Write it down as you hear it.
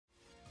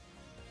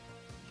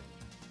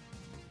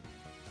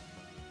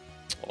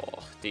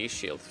D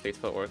shield, fleet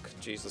footwork.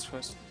 Jesus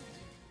Christ.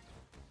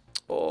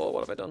 Oh,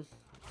 what have I done?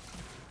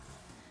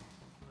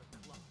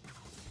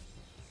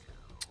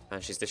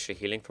 And she's literally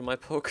healing from my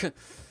poke.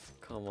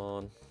 Come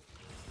on.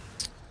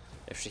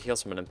 If she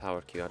heals from an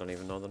empowered Q, I don't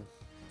even know them.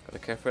 Gotta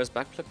care for his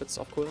backflip, it's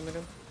off cooldown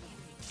again.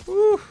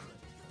 Woo!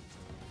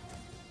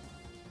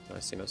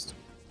 Nice, he missed.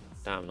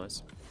 Damn,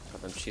 nice.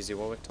 Got them cheesy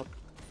Warwick top.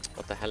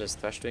 What the hell is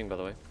Thresh doing, by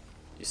the way?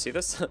 You see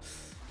this?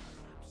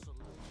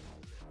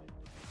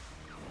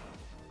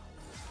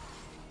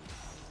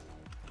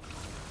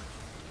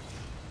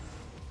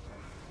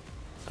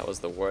 That was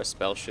the worst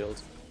spell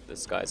shield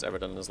this guy's ever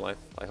done in his life,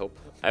 I hope.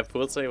 I have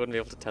pool, so he wouldn't be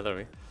able to tether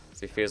me.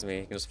 So he fears me,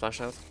 he can just flash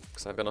out.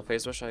 Because I've got no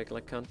phase rush, I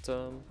like can't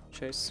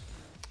chase.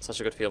 Such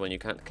a good feel when you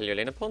can't kill your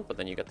lane opponent, but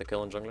then you get the kill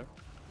on jungler.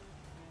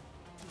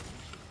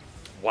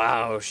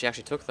 Wow, she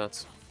actually took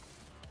that.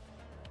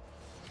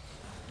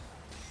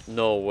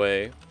 No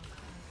way.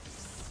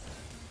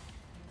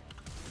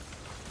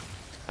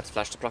 Had to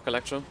flash to proc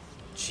Electro.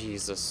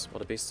 Jesus,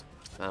 what a beast.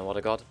 Man, what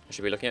a god. I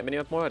should be looking at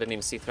minimap more, I didn't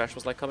even see Thresh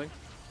was like coming.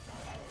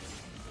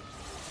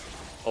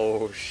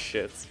 Oh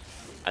shit.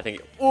 I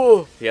think...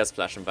 Oh! He has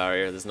flash and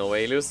barrier. There's no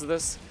way he loses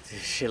this.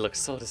 She looks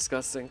so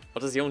disgusting.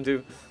 What does Yone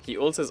do? He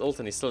ults his ult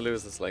and he still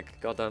loses.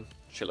 Like, goddamn.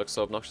 She looks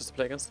so obnoxious to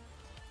play against.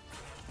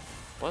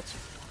 What?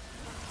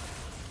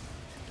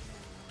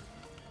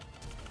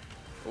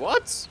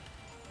 What? Is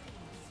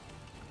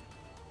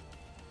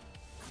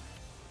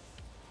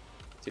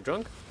he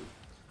drunk?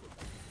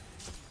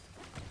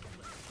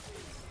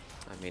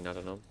 I mean, I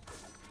don't know.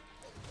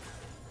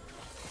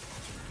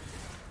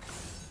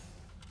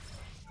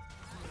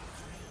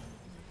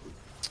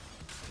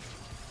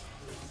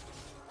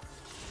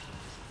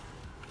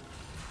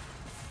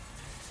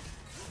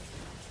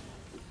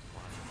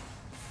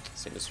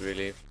 Seems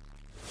really...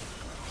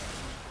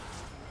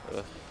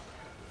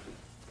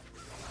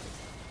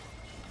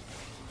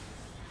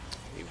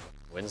 He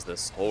wins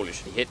this. Holy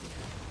shit, he hit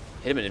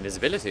him in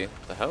invisibility.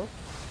 What the hell?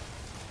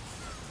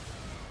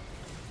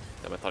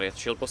 Damn, I thought he had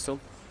shield boost still.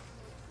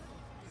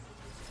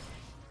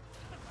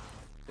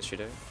 Is she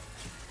doing?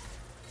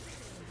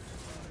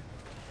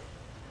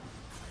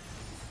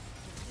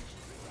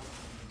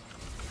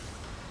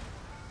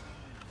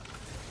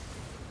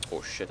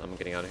 Oh shit, I'm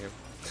getting out of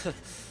here.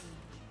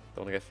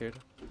 Don't wanna get feared.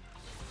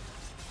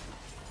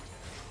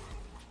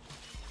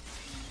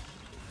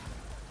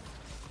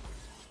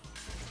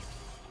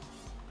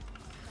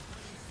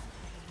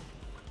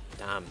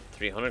 Damn,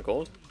 300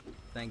 gold?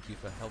 Thank you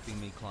for helping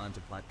me climb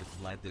to plat with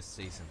Vlad this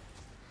season.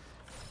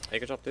 Hey,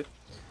 good job, dude.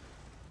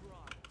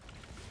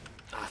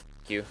 Ah, f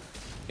you.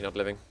 You're not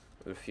living.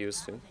 I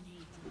refuse to.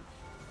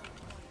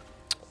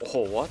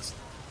 Oh, what?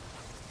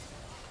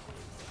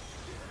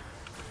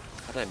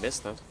 How did I miss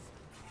that?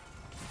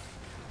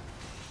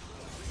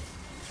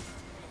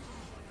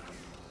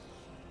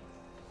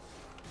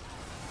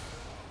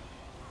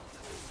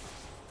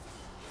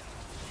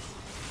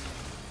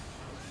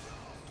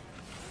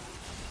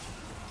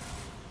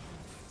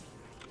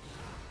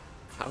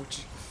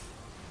 Ouch.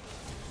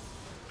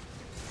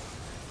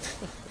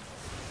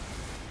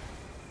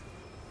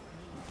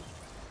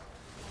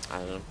 I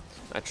don't know.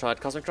 I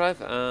tried Cosmic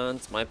Drive and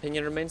my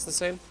opinion remains the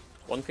same.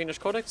 One Fiendish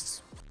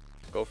Codex?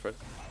 Go for it.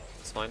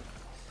 It's fine.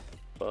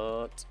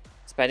 But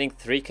spending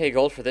 3k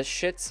gold for this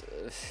shit?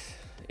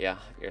 Yeah,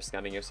 you're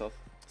scamming yourself.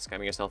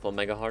 Scamming yourself on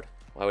mega hard.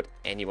 Why would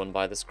anyone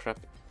buy this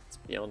crap? It's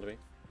beyond me.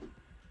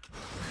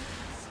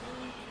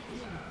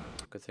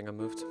 Good thing I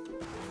moved.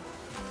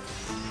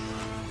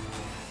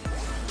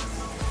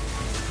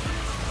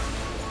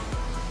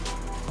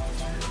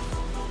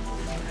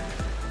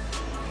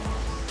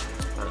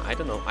 I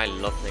don't know, I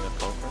love playing a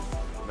Conqueror.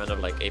 The amount of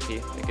like AP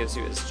it gives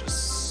you is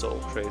just so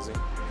crazy.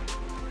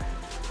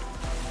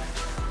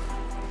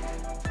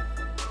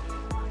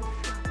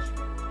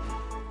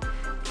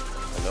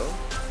 Hello?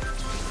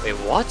 Wait,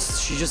 what?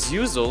 She just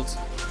used ult?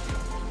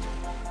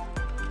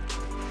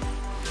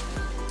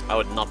 I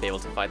would not be able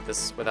to fight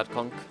this without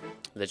Conk.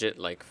 Legit,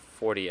 like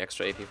 40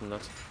 extra AP from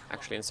that.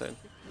 Actually insane.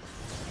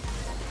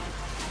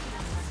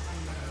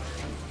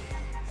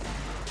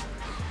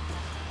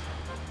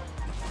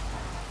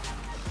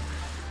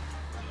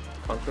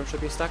 Conqueror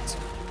should be stacked.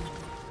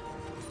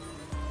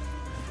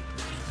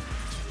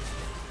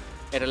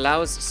 It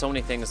allows so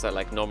many things that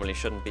like normally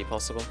shouldn't be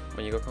possible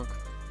when you go Conquer.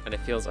 And it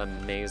feels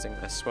amazing,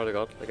 I swear to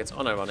god. Like it's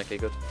unironically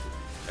good.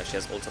 She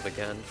has ult up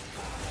again.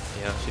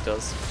 Yeah, she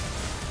does.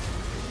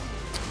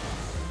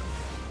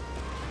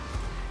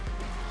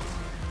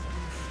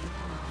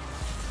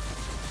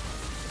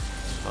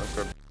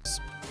 Conquer.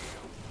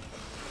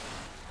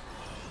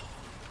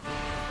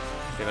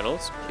 Do you have an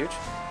ult? Huge.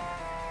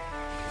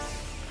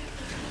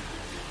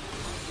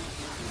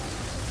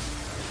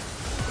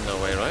 No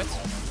way, right?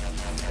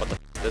 What the f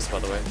is this, by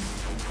the way?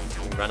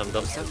 Random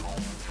dubstep?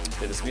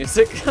 Play this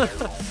music?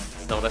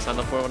 It's not what I signed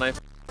up for when I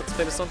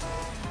play this song.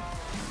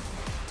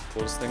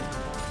 Coolest thing.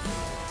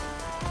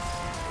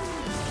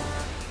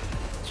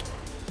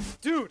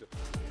 Dude!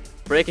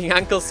 Breaking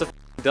ankles to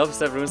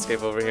dubstep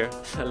RuneScape over here.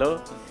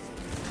 Hello?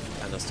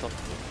 And that's top.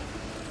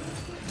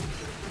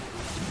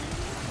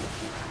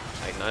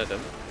 ignited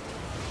him.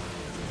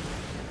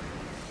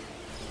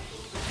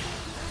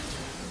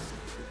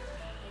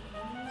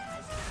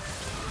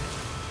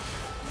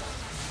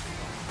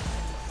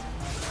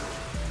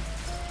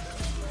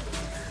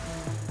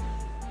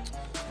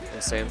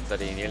 Insane that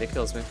he nearly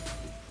kills me.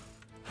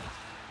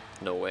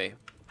 No way.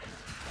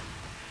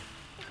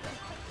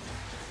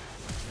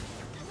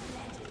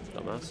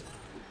 Dumbass.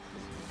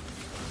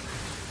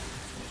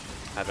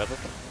 I have red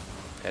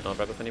buff. Okay, I don't have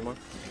red buff anymore.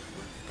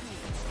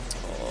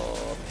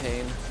 Oh,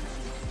 pain.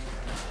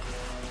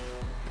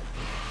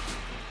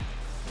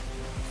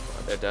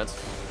 Oh, they're dead.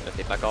 If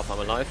they back off, I'm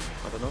alive.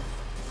 I don't know.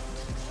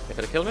 They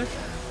could have killed me.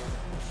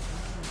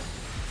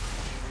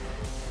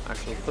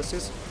 Actual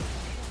pussies.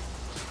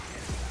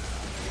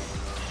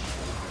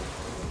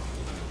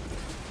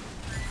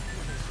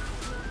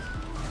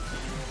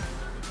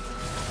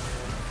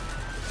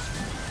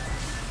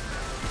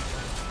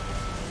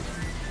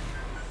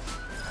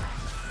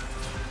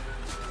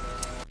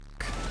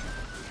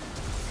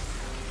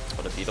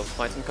 What a beat of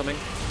fight incoming.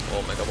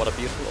 Oh my god, what a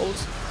beautiful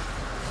ult.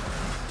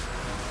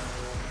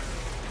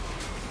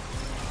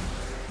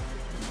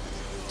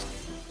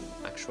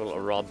 Actual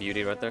raw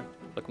beauty right there.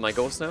 Look at my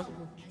ghost now.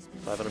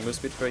 500 move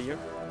speed for a year.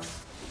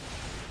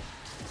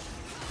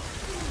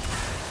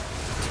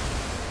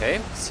 Okay,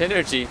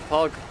 synergy,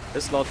 Pog,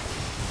 this lot.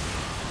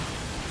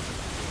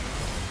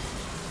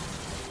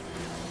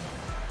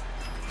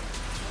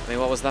 I mean,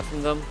 what was that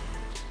from them?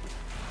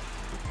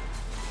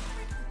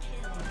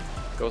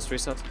 Ghost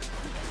reset.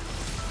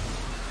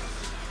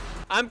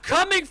 I'm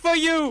coming for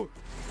you!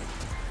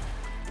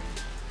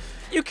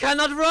 You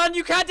cannot run,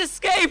 you can't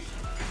escape!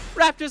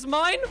 Raptor's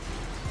mine!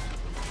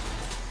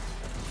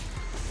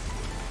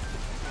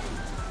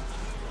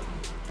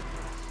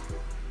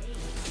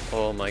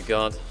 Oh my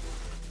god.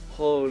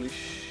 Holy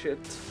shit.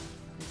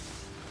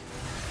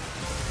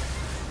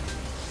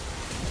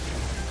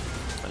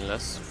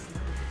 Unless...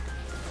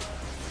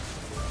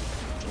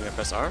 I'm gonna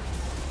press R.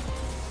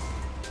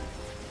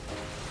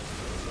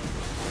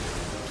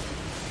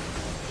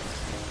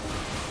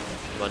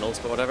 One ult,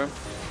 but whatever.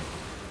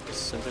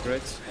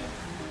 Disintegrate.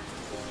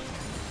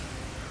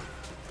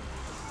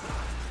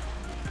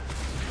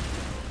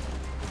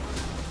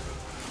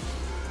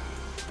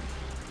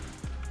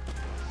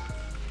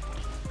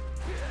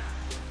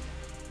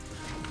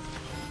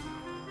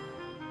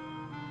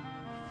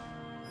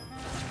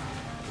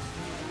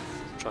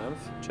 Triumph,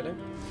 chilling.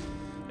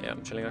 Yeah,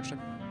 I'm chilling actually.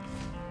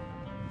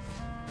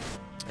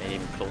 I ain't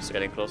even close to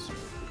getting close. I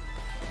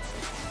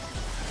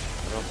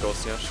don't have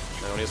ghost yet.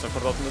 I only use my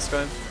put up in this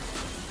guy.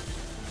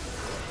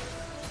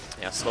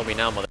 Yeah, slow me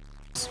now, mother.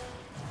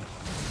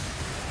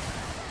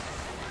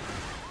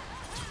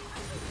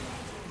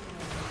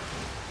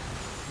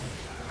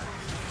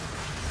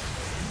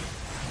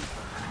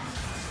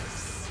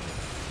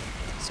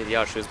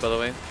 CDR shoes, by the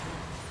way.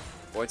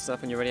 Void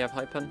stuff when you already have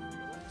high pen.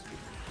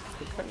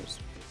 Who cares?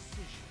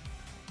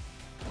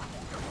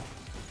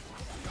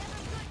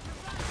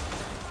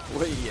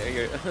 Wait,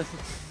 yeah.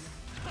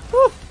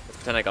 Woo! Let's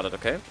pretend I got it,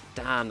 okay?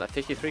 Damn, that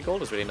 53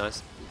 gold is really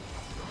nice.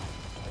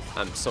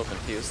 I'm so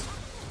confused.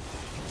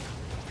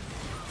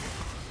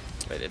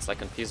 Wait, it's like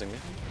confusing me.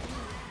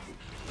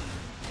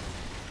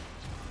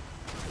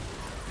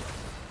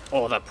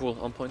 Oh, that pool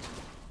on point.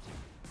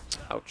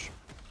 Ouch.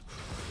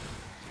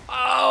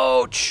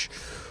 Ouch!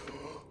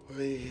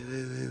 Wait.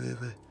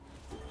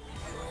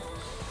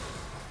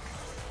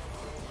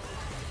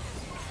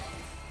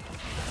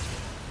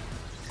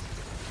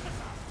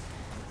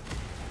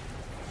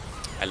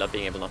 I love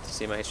being able not to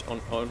see my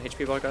own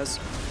HP bar, guys.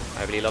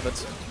 I really love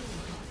it.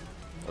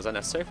 Was that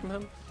necessary from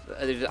him?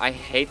 I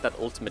hate that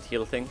ultimate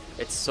heal thing.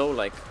 It's so,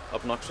 like,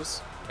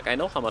 obnoxious. Like, I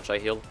know how much I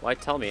heal. Why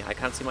tell me? I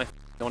can't see my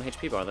own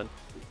HP bar then.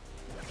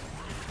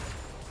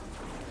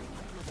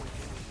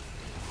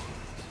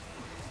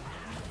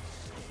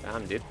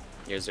 Damn, dude.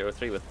 You're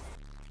 0-3 with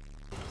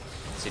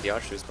CDR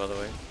shoes, by the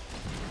way.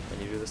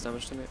 When you do this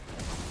damage to me.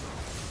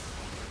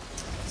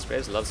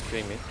 Spraves loves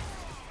queuing me.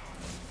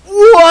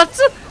 What?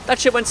 That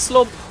shit went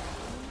slow.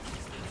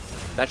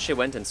 That shit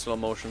went in slow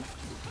motion.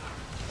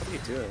 What are you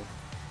doing?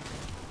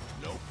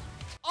 No.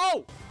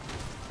 Oh!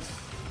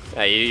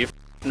 Yeah, you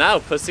now,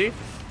 pussy.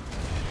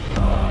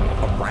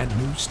 A brand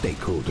new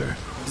stakeholder.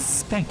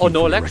 Thank you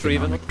no for Electro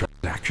your even.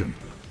 transaction.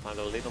 A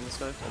little lead on this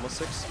guy. Almost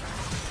 6.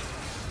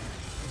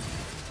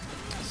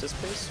 Assist,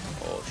 please.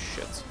 Oh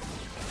shit.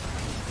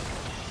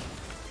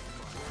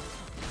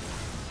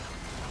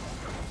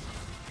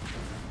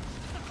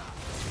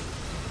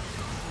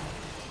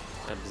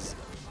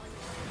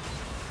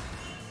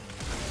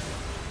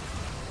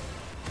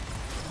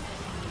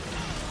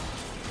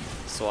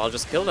 So I'll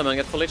just kill them and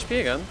get full HP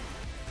again.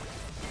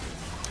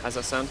 How's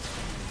that sound?